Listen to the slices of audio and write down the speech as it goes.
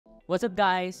What's up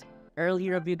guys? Early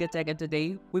review Tech, and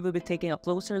today we will be taking a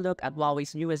closer look at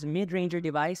Huawei's newest mid-ranger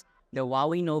device, the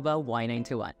Huawei Nova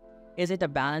Y91. Is it a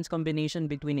balanced combination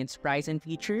between its price and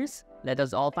features? Let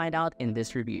us all find out in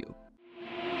this review.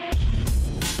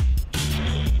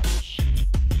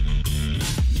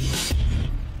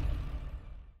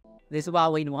 This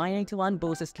Huawei Y91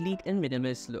 boasts a sleek and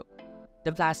minimalist look.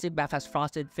 The plastic back has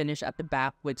frosted finish at the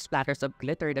back with splatters of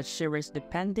glitter that shimmers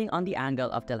depending on the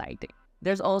angle of the lighting.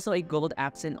 There's also a gold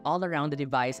accent all around the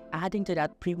device, adding to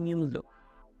that premium look.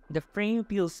 The frame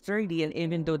feels sturdy, and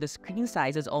even though the screen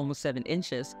size is almost 7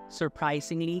 inches,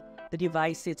 surprisingly, the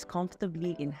device sits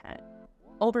comfortably in hand.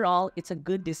 Overall, it's a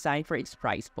good design for its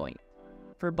price point.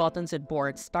 For buttons and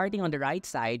ports, starting on the right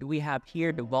side, we have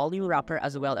here the volume rocker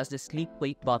as well as the sleek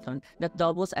weight button that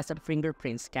doubles as a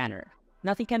fingerprint scanner.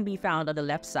 Nothing can be found on the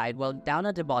left side, while down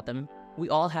at the bottom, we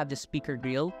all have the speaker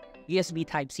grill, USB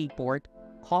Type-C port,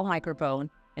 call microphone,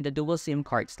 and the dual SIM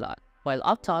card slot, while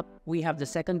up top, we have the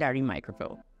secondary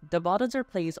microphone. The buttons are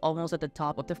placed almost at the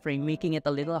top of the frame, making it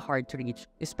a little hard to reach,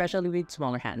 especially with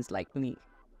smaller hands like me.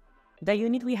 The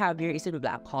unit we have here is in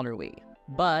black colorway,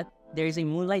 but there is a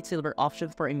moonlight silver option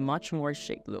for a much more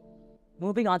chic look.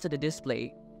 Moving on to the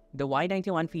display, the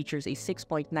Y91 features a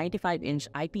 6.95-inch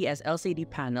IPS LCD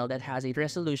panel that has a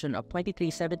resolution of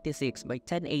 2376 by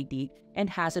 1080 and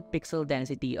has a pixel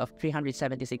density of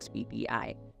 376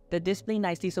 ppi. The display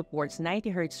nicely supports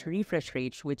 90Hz refresh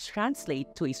rate, which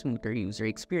translates to a smoother user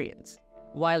experience.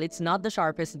 While it's not the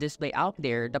sharpest display out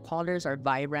there, the colors are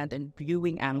vibrant and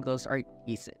viewing angles are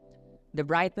decent. The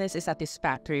brightness is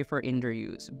satisfactory for indoor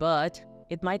use, but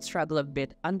it might struggle a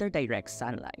bit under direct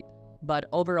sunlight. But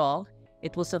overall,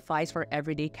 it will suffice for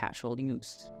everyday casual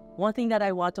use. One thing that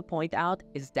I want to point out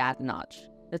is that notch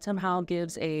that somehow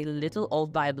gives a little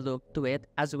old vibe look to it,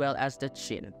 as well as the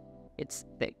chin. It's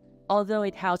thick. Although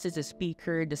it houses the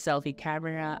speaker, the selfie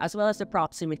camera, as well as the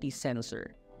proximity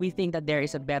sensor, we think that there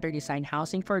is a better design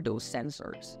housing for those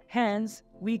sensors. Hence,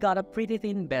 we got a pretty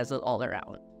thin bezel all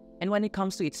around. And when it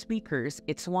comes to its speakers,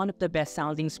 it's one of the best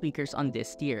sounding speakers on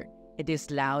this tier. It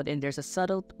is loud and there's a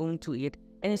subtle tone to it,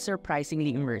 and it's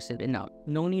surprisingly immersive enough.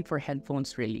 No need for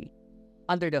headphones really.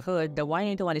 Under the hood, the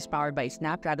Y91 is powered by a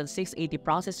Snapdragon 680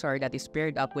 processor that is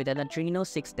paired up with an Adreno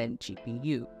 610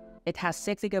 GPU. It has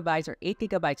 6GB or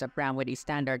 8GB of RAM with a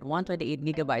standard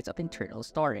 128GB of internal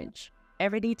storage.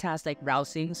 Everyday tasks like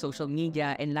browsing, social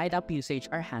media, and light-up usage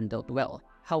are handled well.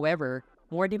 However,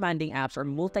 more demanding apps or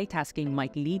multitasking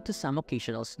might lead to some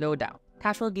occasional slowdown.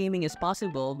 Casual gaming is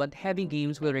possible, but heavy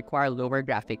games will require lower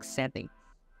graphics settings.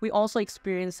 We also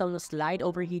experienced some slight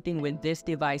overheating with this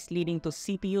device, leading to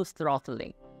CPU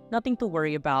throttling. Nothing to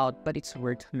worry about, but it's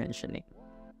worth mentioning.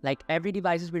 Like every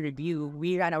devices we review,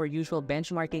 we ran our usual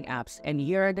benchmarking apps, and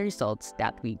here are the results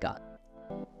that we got.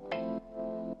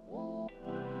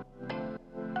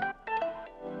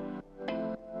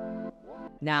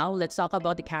 Now, let's talk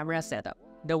about the camera setup.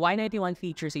 The Y91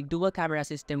 features a dual camera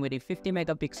system with a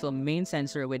 50-megapixel main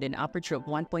sensor with an aperture of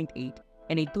 1.8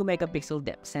 and a 2-megapixel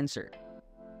depth sensor.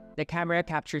 The camera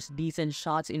captures decent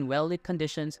shots in well-lit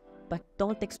conditions, but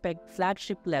don't expect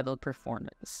flagship-level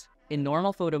performance. In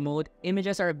normal photo mode,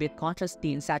 images are a bit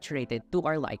contrasty and saturated to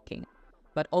our liking.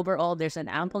 But overall, there's an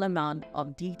ample amount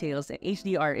of details, and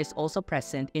HDR is also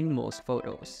present in most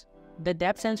photos. The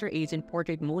depth sensor aids in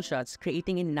portrait mode shots,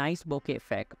 creating a nice bokeh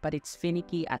effect, but it's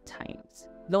finicky at times.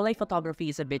 Low-light photography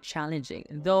is a bit challenging,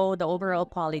 though the overall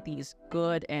quality is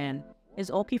good and is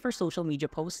okay for social media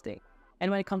posting. And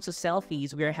when it comes to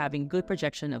selfies, we're having good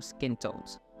projection of skin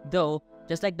tones. Though,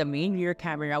 just like the main rear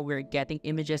camera, we're getting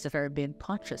images that are a bit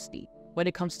contrasty. When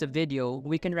it comes to video,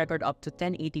 we can record up to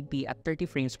 1080p at 30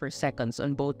 frames per second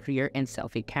on both rear and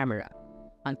selfie camera.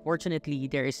 Unfortunately,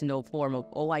 there is no form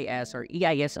of OIS or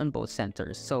EIS on both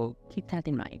sensors, so keep that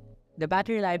in mind. The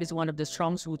battery life is one of the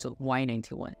strong suits of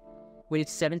Y91. With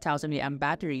its 7000 mAh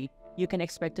battery, you can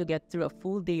expect to get through a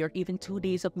full day or even 2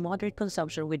 days of moderate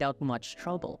consumption without much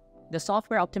trouble. The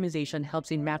software optimization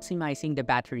helps in maximizing the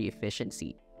battery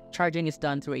efficiency. Charging is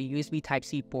done through a USB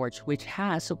Type-C port, which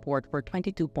has support for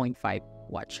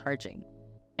 22.5-watt charging.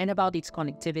 And about its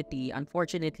connectivity,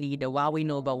 unfortunately, the Huawei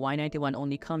Nova Y91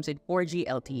 only comes in 4G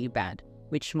LTE band,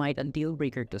 which might be a deal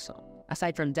breaker to some.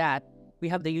 Aside from that, we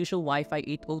have the usual Wi-Fi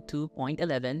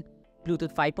 802.11,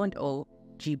 Bluetooth 5.0,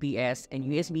 GPS, and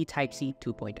USB Type-C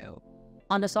 2.0.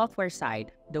 On the software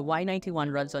side, the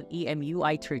Y91 runs on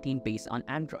EMUI 13 based on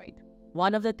Android.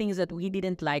 One of the things that we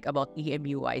didn't like about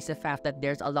EMUI is the fact that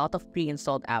there's a lot of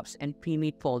pre-installed apps and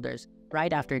pre-made folders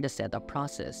right after the setup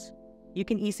process. You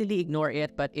can easily ignore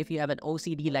it, but if you have an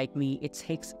OCD like me, it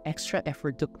takes extra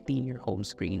effort to clean your home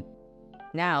screen.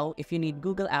 Now, if you need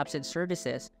Google Apps and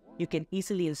services, you can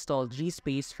easily install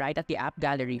G-Space right at the app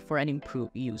gallery for an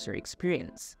improved user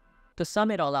experience. To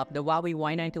sum it all up, the Huawei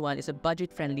Y91 is a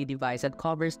budget-friendly device that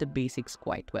covers the basics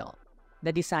quite well.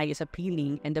 The design is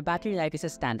appealing and the battery life is a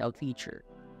standout feature.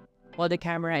 While the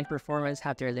camera and performance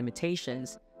have their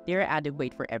limitations, they are added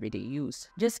weight for everyday use.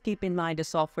 Just keep in mind the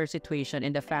software situation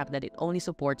and the fact that it only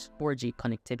supports 4G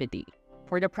connectivity.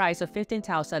 For the price of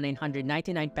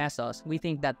 15,999 pesos, we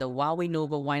think that the Huawei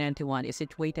Nova Y91 is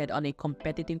situated on a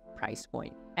competitive price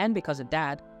point. And because of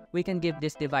that, we can give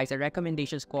this device a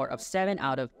recommendation score of 7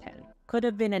 out of 10. Could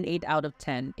have been an 8 out of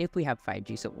 10 if we have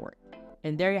 5G support.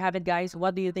 And there you have it guys,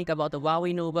 what do you think about the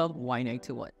Huawei Nova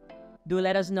Y91? Do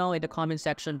let us know in the comment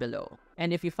section below.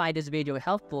 And if you find this video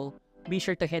helpful, be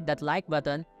sure to hit that like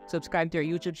button, subscribe to our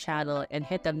YouTube channel, and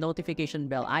hit that notification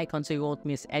bell icon so you won't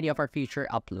miss any of our future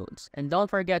uploads. And don't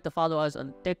forget to follow us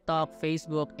on TikTok,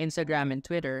 Facebook, Instagram, and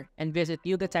Twitter, and visit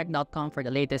yugatech.com for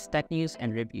the latest tech news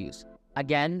and reviews.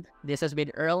 Again, this has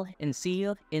been Earl, and see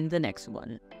you in the next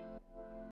one.